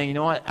saying, you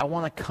know what, I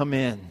want to come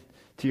in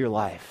to your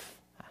life.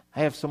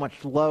 I have so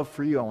much love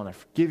for you. I want to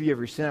forgive you of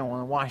your sin. I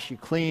want to wash you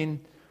clean.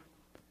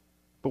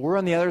 But we're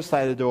on the other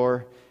side of the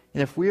door,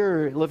 and if we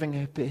are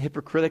living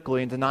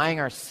hypocritically and denying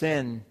our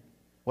sin,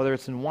 whether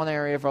it's in one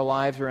area of our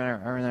lives or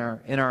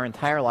in our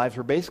entire lives,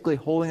 we're basically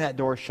holding that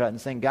door shut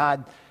and saying,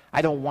 God,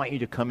 I don't want you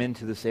to come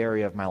into this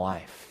area of my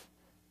life.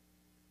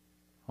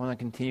 I want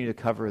to continue to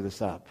cover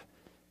this up.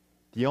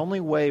 The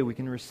only way we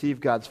can receive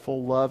God's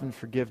full love and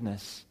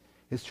forgiveness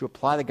is to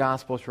apply the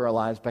gospel to our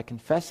lives by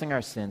confessing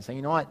our sins, saying,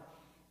 you know what,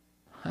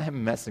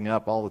 I'm messing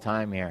up all the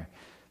time here.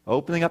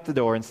 Opening up the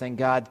door and saying,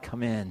 God,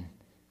 come in.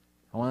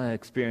 I want to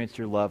experience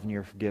your love and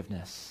your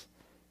forgiveness.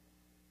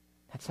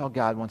 That's how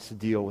God wants to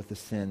deal with the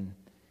sin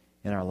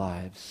in our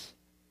lives.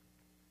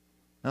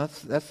 Now,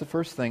 that's the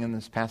first thing in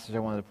this passage I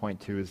wanted to point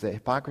to, is that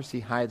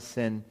hypocrisy hides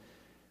sin,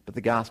 but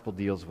the gospel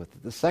deals with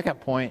it. The second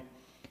point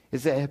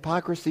is that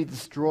hypocrisy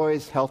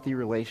destroys healthy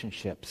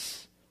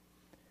relationships,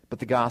 but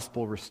the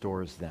gospel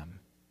restores them.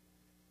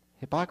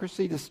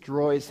 Hypocrisy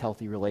destroys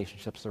healthy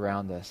relationships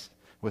around us,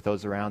 with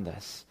those around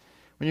us.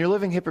 When you're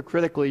living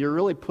hypocritically, you're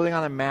really putting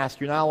on a mask.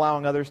 You're not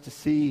allowing others to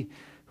see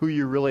who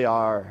you really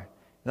are.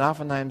 And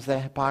oftentimes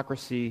that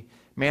hypocrisy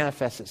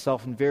manifests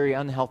itself in very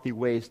unhealthy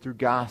ways through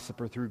gossip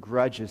or through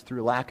grudges,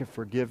 through lack of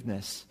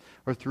forgiveness,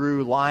 or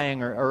through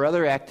lying or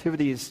other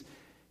activities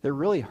that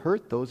really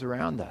hurt those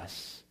around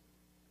us.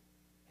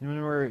 And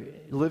when we're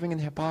living in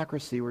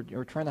hypocrisy,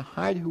 we're trying to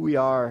hide who we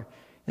are,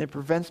 and it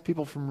prevents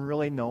people from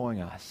really knowing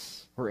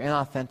us. We're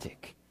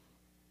inauthentic.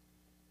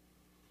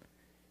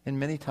 And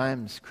many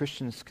times,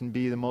 Christians can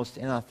be the most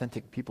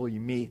inauthentic people you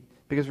meet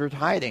because we're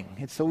hiding.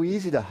 It's so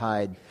easy to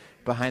hide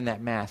behind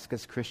that mask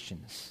as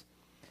Christians.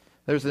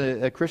 There's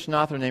a Christian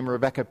author named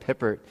Rebecca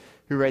Pippert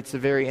who writes a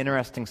very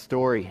interesting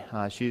story.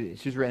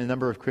 She's written a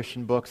number of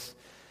Christian books.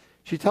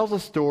 She tells a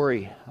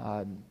story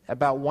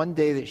about one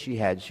day that she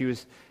had. She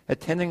was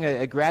attending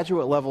a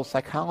graduate-level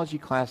psychology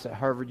class at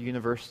Harvard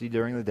University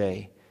during the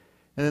day.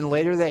 And then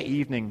later that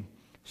evening,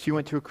 she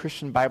went to a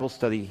Christian Bible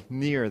study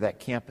near that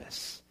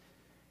campus.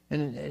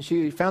 And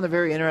she found it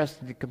very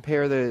interesting to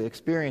compare the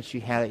experience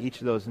she had at each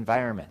of those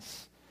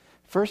environments.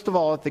 First of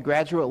all, at the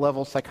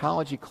graduate-level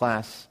psychology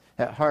class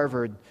at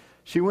Harvard,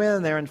 she went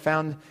in there and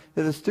found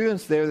that the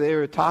students there, they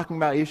were talking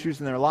about issues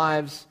in their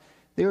lives.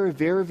 They were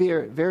very,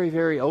 very, very,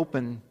 very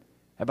open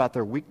about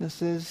their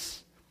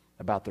weaknesses,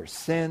 about their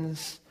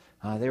sins.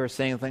 They were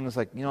saying things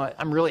like,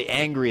 I'm really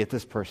angry at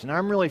this person, or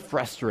I'm really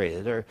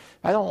frustrated, or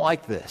I don't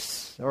like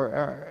this,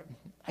 or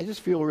I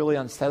just feel really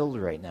unsettled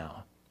right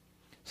now.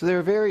 So they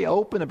were very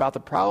open about the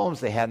problems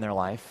they had in their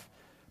life.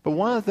 But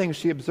one of the things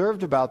she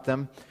observed about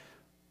them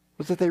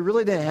was that they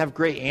really didn't have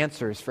great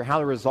answers for how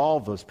to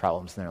resolve those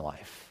problems in their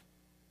life.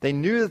 They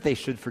knew that they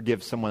should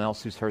forgive someone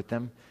else who's hurt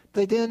them, but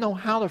they didn't know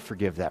how to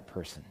forgive that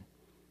person.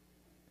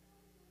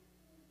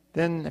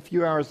 Then a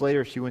few hours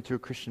later, she went to a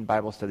Christian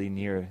Bible study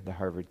near the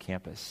Harvard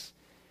campus.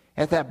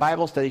 At that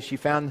Bible study, she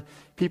found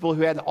people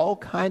who had all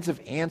kinds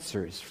of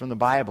answers from the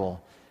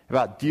Bible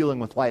about dealing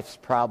with life's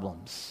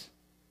problems.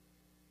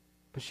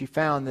 But she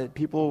found that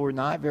people were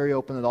not very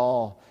open at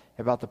all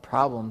about the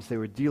problems they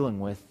were dealing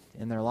with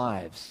in their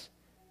lives.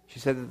 She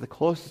said that the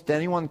closest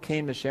anyone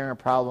came to sharing a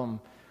problem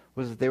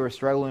was that they were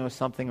struggling with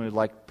something and would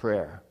like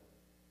prayer.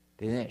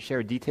 They didn't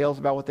share details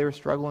about what they were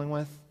struggling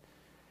with.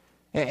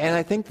 And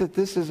I think that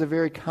this is a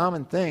very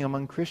common thing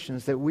among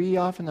Christians, that we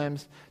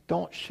oftentimes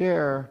don't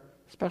share,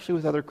 especially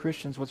with other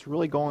Christians, what's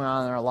really going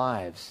on in our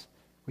lives.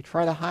 We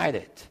try to hide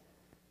it.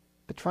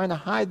 But trying to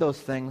hide those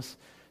things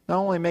not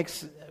only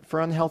makes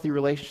for unhealthy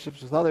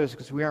relationships with others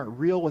because we aren't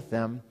real with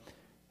them,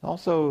 it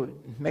also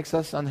makes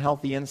us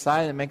unhealthy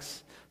inside, and it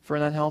makes for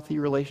an unhealthy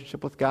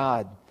relationship with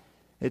God.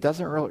 It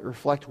doesn't really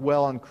reflect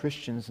well on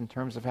Christians in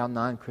terms of how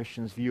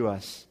non-Christians view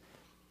us,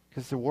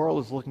 because the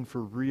world is looking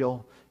for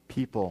real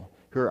people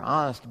who are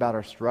honest about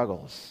our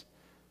struggles.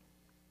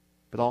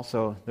 But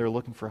also, they're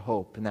looking for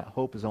hope, and that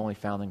hope is only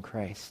found in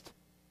Christ.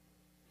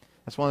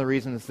 That's one of the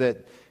reasons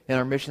that in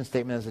our mission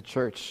statement as a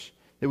church,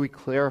 that we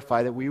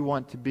clarify that we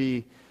want to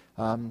be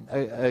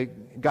a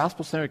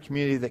gospel-centered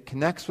community that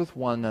connects with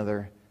one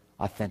another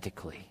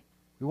authentically.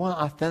 We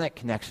want authentic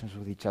connections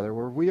with each other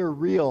where we are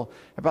real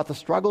about the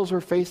struggles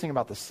we're facing,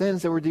 about the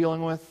sins that we're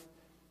dealing with.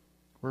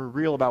 We're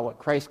real about what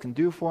Christ can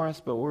do for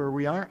us, but where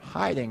we aren't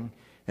hiding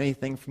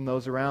anything from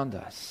those around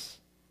us.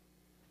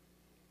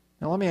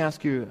 Now let me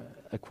ask you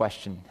a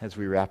question as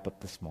we wrap up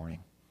this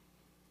morning.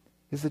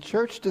 Is the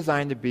church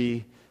designed to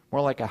be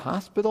more like a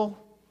hospital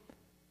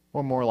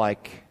or more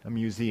like a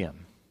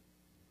museum?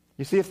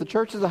 You see, if the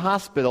church is a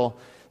hospital,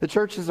 the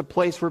church is a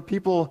place where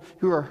people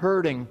who are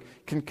hurting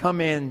can come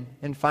in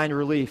and find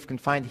relief, can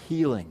find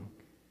healing.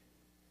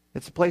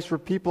 It's a place where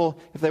people,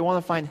 if they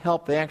want to find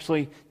help, they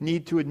actually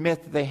need to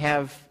admit that they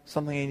have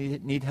something they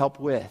need help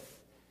with.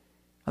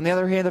 On the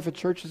other hand, if a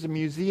church is a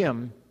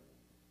museum,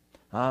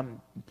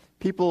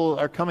 people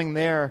are coming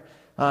there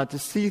to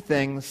see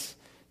things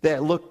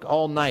that look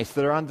all nice,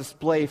 that are on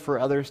display for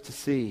others to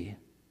see.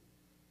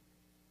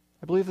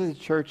 I believe that the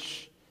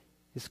church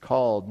is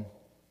called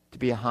to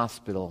be a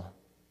hospital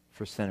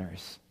for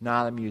sinners,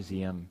 not a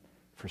museum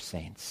for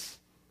saints.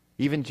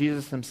 Even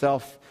Jesus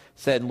himself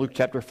said in Luke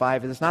chapter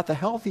 5, "It is not the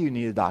healthy who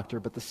need a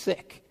doctor, but the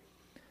sick.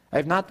 I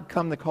have not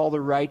come to call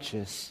the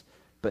righteous,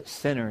 but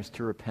sinners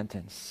to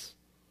repentance."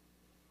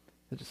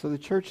 So the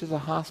church is a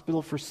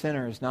hospital for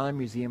sinners, not a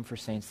museum for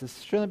saints.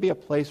 This shouldn't be a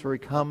place where we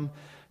come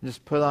and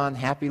just put on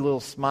happy little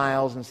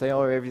smiles and say,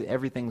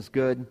 everything's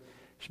good. It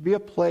should be a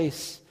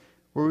place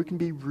where we can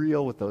be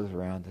real with those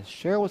around us,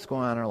 share what's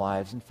going on in our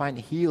lives, and find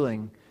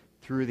healing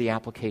through the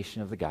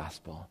application of the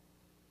gospel.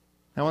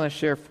 I want to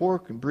share 4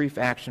 brief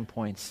action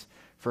points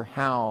for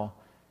how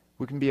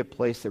we can be a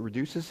place that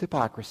reduces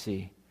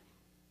hypocrisy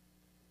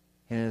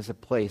and is a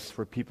place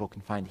where people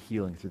can find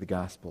healing through the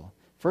gospel.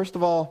 First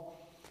of all,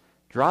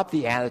 drop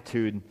the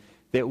attitude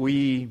that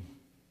we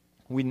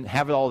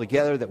have it all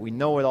together, that we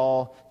know it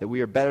all, that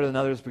we are better than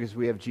others because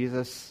we have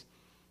Jesus.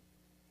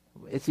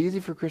 It's easy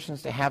for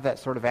Christians to have that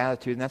sort of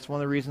attitude, and that's one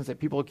of the reasons that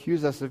people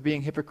accuse us of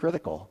being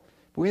hypocritical.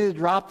 But we need to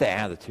drop that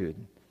attitude.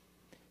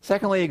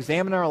 Secondly,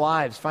 examine our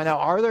lives. Find out,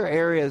 are there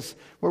areas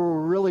where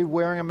we're really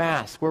wearing a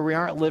mask, where we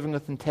aren't living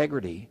with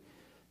integrity?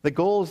 The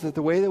goal is that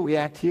the way that we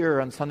act here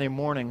on Sunday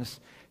mornings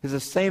is the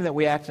same that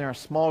we act in our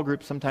small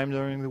group sometime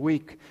during the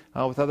week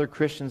with other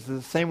Christians.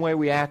 It's the same way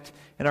we act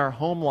in our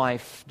home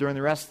life during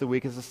the rest of the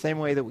week. It's the same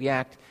way that we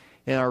act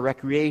in our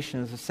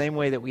recreation. It's the same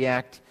way that we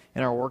act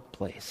in our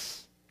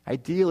workplace.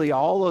 Ideally,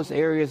 all those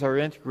areas are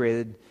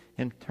integrated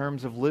in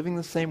terms of living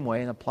the same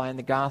way and applying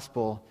the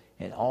gospel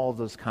in all of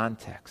those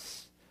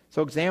contexts.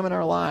 So examine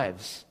our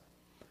lives.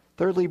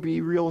 Thirdly,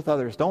 be real with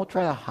others. Don't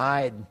try to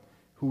hide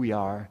who we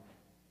are,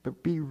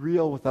 but be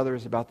real with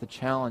others about the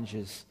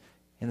challenges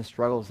and the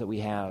struggles that we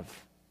have.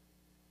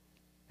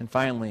 And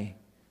finally,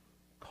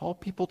 call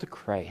people to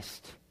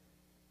Christ,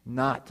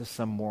 not to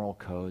some moral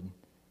code.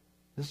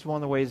 This is one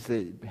of the ways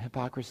that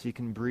hypocrisy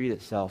can breed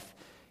itself,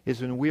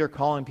 is when we are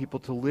calling people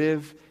to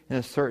live in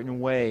a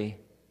certain way,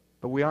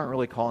 but we aren't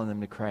really calling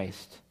them to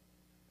Christ.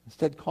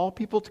 Instead, call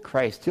people to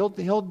Christ. He'll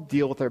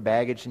deal with their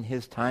baggage in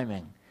His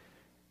timing.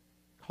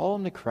 Call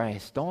them to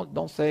Christ.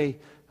 Don't say,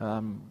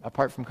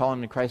 apart from calling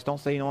them to Christ, don't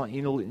say,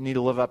 you need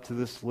to live up to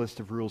this list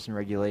of rules and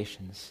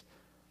regulations.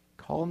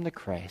 Call them to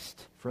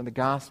Christ. For in the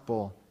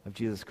gospel of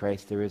Jesus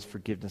Christ, there is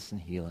forgiveness and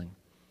healing.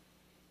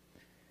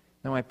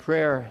 Now, my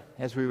prayer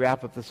as we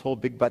wrap up this whole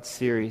Big But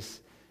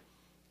series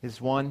is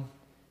one,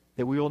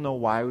 that we will know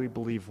why we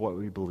believe what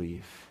we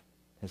believe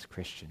as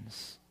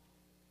Christians.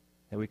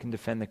 That we can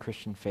defend the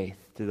Christian faith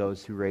to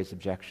those who raise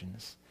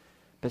objections.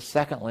 But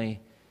secondly,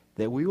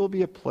 that we will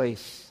be a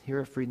place here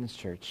at Freedom's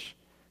Church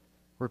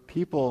where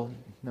people,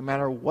 no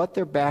matter what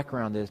their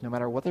background is, no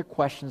matter what their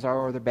questions are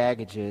or their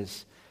baggage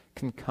is,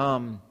 can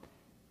come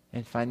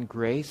and find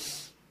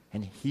grace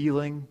and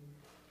healing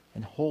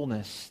and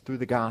wholeness through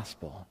the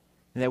gospel.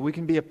 And that we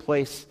can be a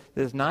place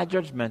that is not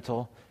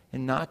judgmental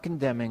and not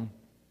condemning,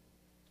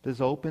 but is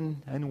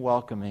open and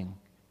welcoming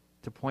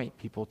to point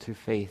people to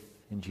faith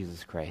in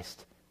Jesus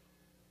Christ.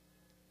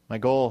 My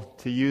goal,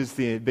 to use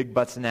the big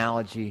butts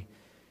analogy,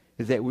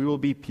 is that we will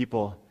be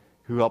people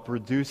who help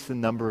reduce the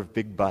number of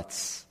big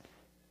butts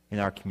in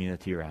our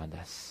community around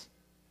us.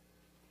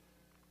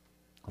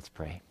 Let's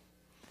pray.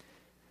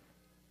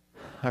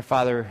 Our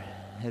Father,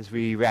 as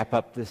we wrap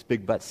up this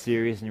Big But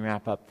series and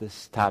wrap up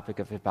this topic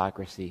of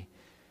hypocrisy,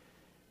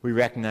 we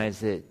recognize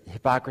that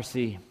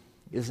hypocrisy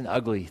is an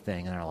ugly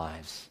thing in our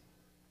lives.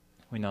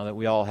 We know that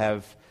we all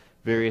have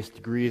various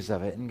degrees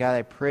of it. And God,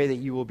 I pray that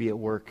you will be at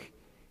work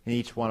in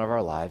each one of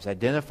our lives,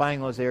 identifying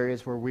those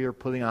areas where we are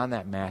putting on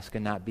that mask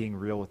and not being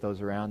real with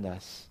those around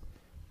us.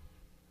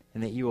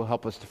 And that you will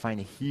help us to find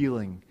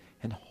healing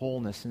and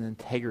wholeness and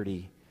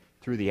integrity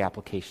through the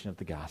application of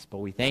the gospel.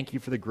 We thank you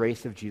for the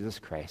grace of Jesus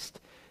Christ,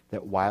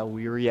 that while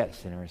we were yet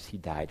sinners, He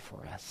died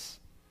for us.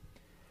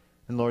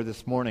 And Lord,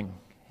 this morning,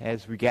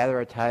 as we gather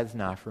our tithes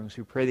and offerings,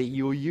 we pray that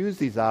you will use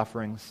these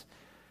offerings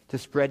to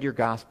spread your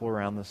gospel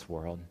around this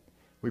world.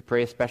 We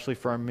pray especially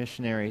for our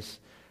missionaries,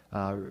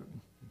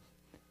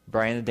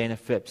 Brian and Dana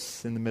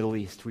Phipps in the Middle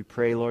East. We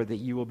pray, Lord, that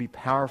you will be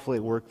powerfully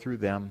at work through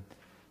them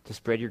to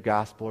spread your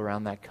gospel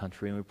around that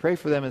country. And we pray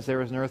for them as there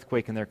was an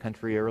earthquake in their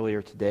country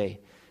earlier today.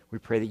 We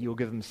pray that you will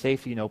give them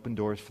safety and open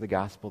doors for the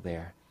gospel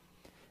there.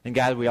 And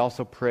God, we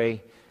also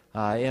pray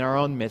in our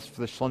own midst for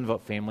the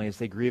Schlenvoet family as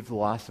they grieve the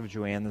loss of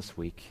Joanne this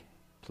week.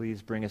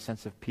 Please bring a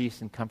sense of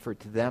peace and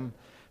comfort to them.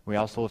 We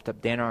also lift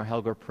up Dan R.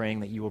 Helger, praying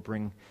that you will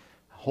bring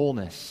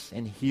wholeness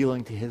and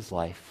healing to his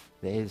life,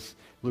 that his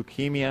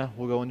leukemia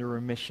will go into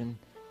remission,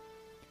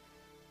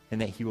 and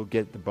that he will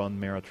get the bone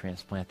marrow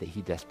transplant that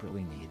he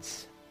desperately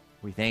needs.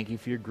 We thank you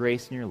for your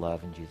grace and your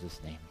love in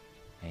Jesus' name.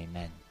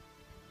 Amen.